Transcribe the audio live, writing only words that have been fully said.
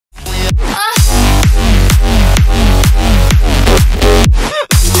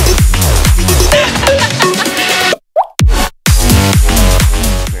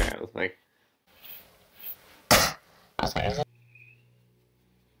It's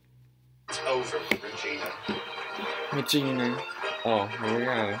over, Regina. Regina. Oh, here we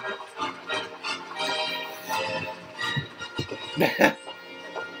go.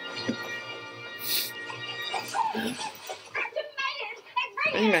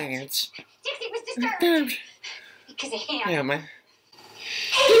 I made it. Dixie was disturbed. Because of him. Yeah, man.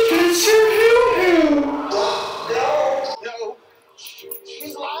 Because you No,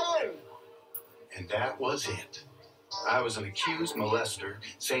 she's lying. And that was it. I was an accused molester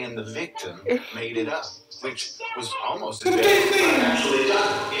saying the victim made it up, which was almost as bad as I actually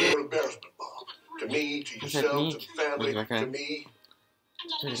done. It was an embarrassment, Bob. To me, to yourself, to the family, to me.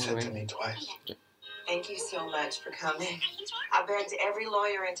 You said to me twice. Thank you so much for coming. I begged every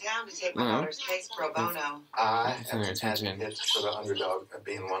lawyer in town to take my daughter's case pro bono. I am an advocate for the underdog of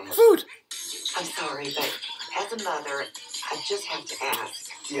being one. Food! I'm sorry, but as a mother, I just have to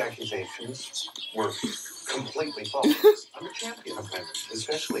ask. The accusations were completely false. I'm a champion of women,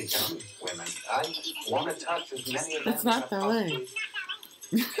 especially young women. I want to touch as many of them That's not as the I way.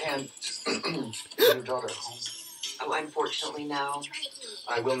 can. Is your daughter home? Oh, unfortunately, no.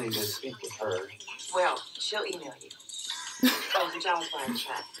 I will need to speak with her. Well, she'll email you. Oh, the jaw's wire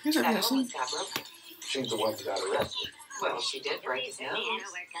shut. That almost got broken. She's the one who got arrested. Well, she did break his nose.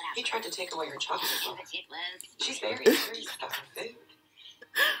 He tried to take away her chocolate bar. She's very serious about her food.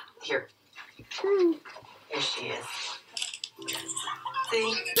 Here. Here she is.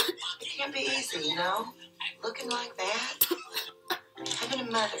 See? It can't be easy, you know? Looking like that. Having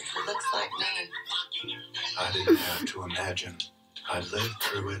a mother who looks like me. I didn't have to imagine. I lived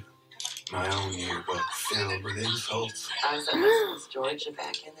through it. My own yearbook filled with insults. I was at Miss Georgia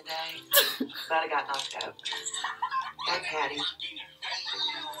back in the day, but I got knocked out. Got catty.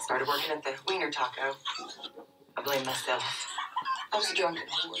 Started working at the Wiener Taco. I blame myself. I was a drunken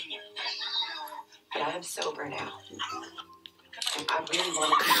whore. But I am sober now. And I really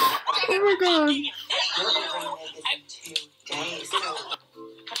want to be back. Oh my god. Your arraignment is in 2 days, so...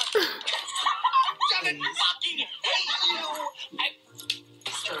 Please.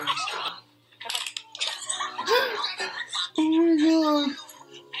 Mr. Armstrong. Oh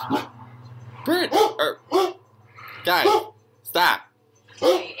my god. Britt! Guys, stop!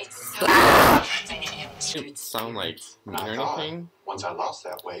 Hey, it's You sound like me I or thought anything, once I lost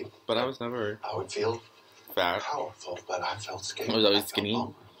that weight, but I was never I would feel fat. powerful, but I felt skinny. I was always felt skinny.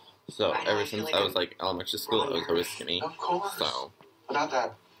 vulnerable. So ever since I was like elementary school, I was always skinny. Of course. So Without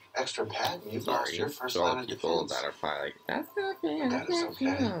that extra pad, you lost sorry your first to all line the of people defense. that are probably like, that's not fair. That is okay.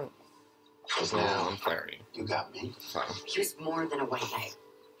 Yeah, Because no, now I'm sorry. you got me. So He was more than a white knight.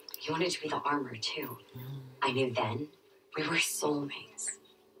 He wanted to be the armor, too. I knew then we were soulmates.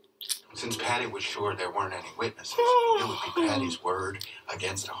 Since Patty was sure there weren't any witnesses, it would be Patty's word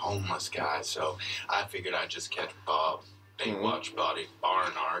against a homeless guy. So I figured I'd just catch Bob, Baywatch Buddy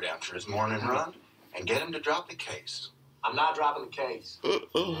Barnard after his morning run, and get him to drop the case. I'm not dropping the case.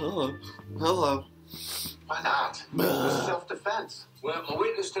 hello. Hello. Why not? It's self-defense. Well, my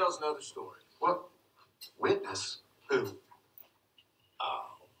witness tells another story. What? Witness? Who? Oh,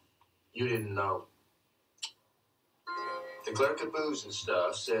 you didn't know. The clerk of booze and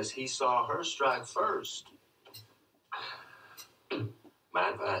stuff says he saw her strike first. My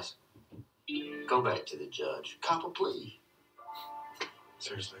advice, go back to the judge. Cop a plea.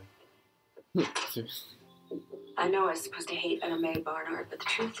 Seriously. I know I was supposed to hate Anna Mae Barnard, but the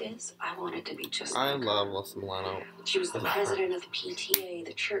truth is, I wanted to be just I like her. love Los Milano. She was the president of the PTA,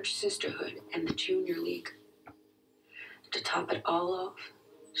 the Church Sisterhood, and the Junior League. To top it all off,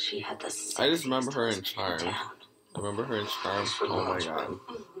 she had the I just remember her in sexiest Charm. husband in town. I remember her in Charm. Oh my god.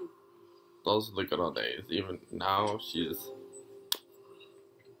 Those are the good old days. Even now, she's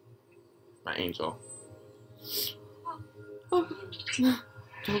my angel.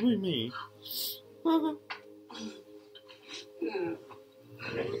 Don't be me.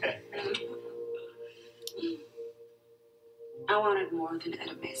 I wanted more than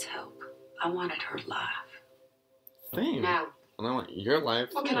Etta Mae's help. I wanted her life. Same. Now, And I want your life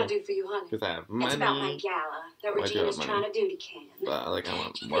what can I do for you, honey? because I have It's about my money. gala that Why do you Regina's have trying money? to do to Ken. But like I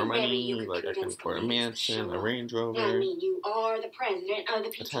want more Maybe money. you could Like I can convince the afford a ladies to mansion, show a up. Range I Rover, mean, you are the president of the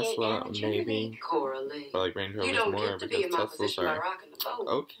a PTA Tesla, and the Junior maybe. League. Coralie. But like Range You Rovers don't more get to be in because my Teslas position by are rocking the boat.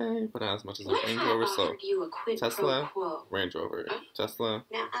 okay, but as much as a What if Range I Rover, so offered you a quid Tesla, pro quo? Range Rover, Huh? Tesla.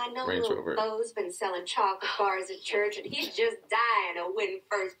 Now, I know Range little Rover. Bo's been selling chocolate bars at church, and he's just dying to win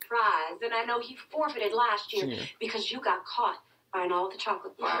first prize. And I know he forfeited last year Yeah. because you got caught buying all the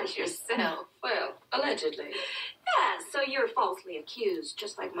chocolate bars yourself. Well, allegedly. Yeah, so you're falsely accused,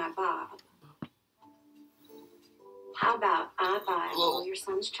 just like my Bob. How about I buy all your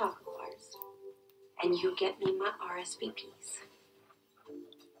son's chocolate bars? and you get me my RSVPs.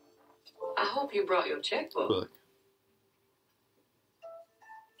 I hope you brought your checkbook. Look.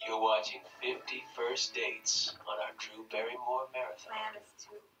 You're watching 50 First Dates on our Drew Barrymore marathon.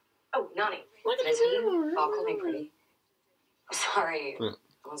 Oh, Nani. Look at Is he? you. I'll call me pretty. I'm sorry. Yeah.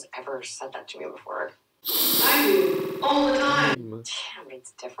 No one's ever said that to me before. I do. All the time. Yeah, but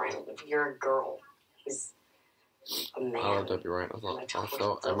it's different. You're a girl. He's a man. Oh, that'd be right.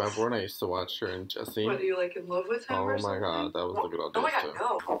 Also, I remember when I used to watch her and Jesse. What, are you like in love with him Oh or my something? god, that was the good old days Oh my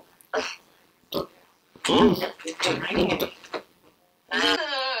god, no.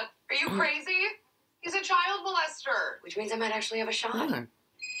 Are you crazy? He's a child molester. Which means I might actually have a shot. God.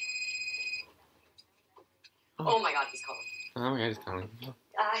 Oh my god, he's calling. Oh my god, he's coming.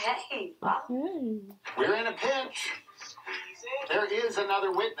 Hey. We're in a pinch. There is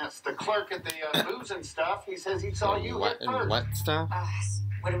another witness. The clerk at the booze and stuff. He says he saw you hit first. What stuff?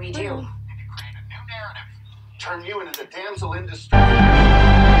 What do we do? Create a new narrative. Turn you into the damsel in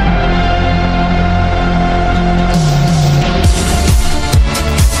distress.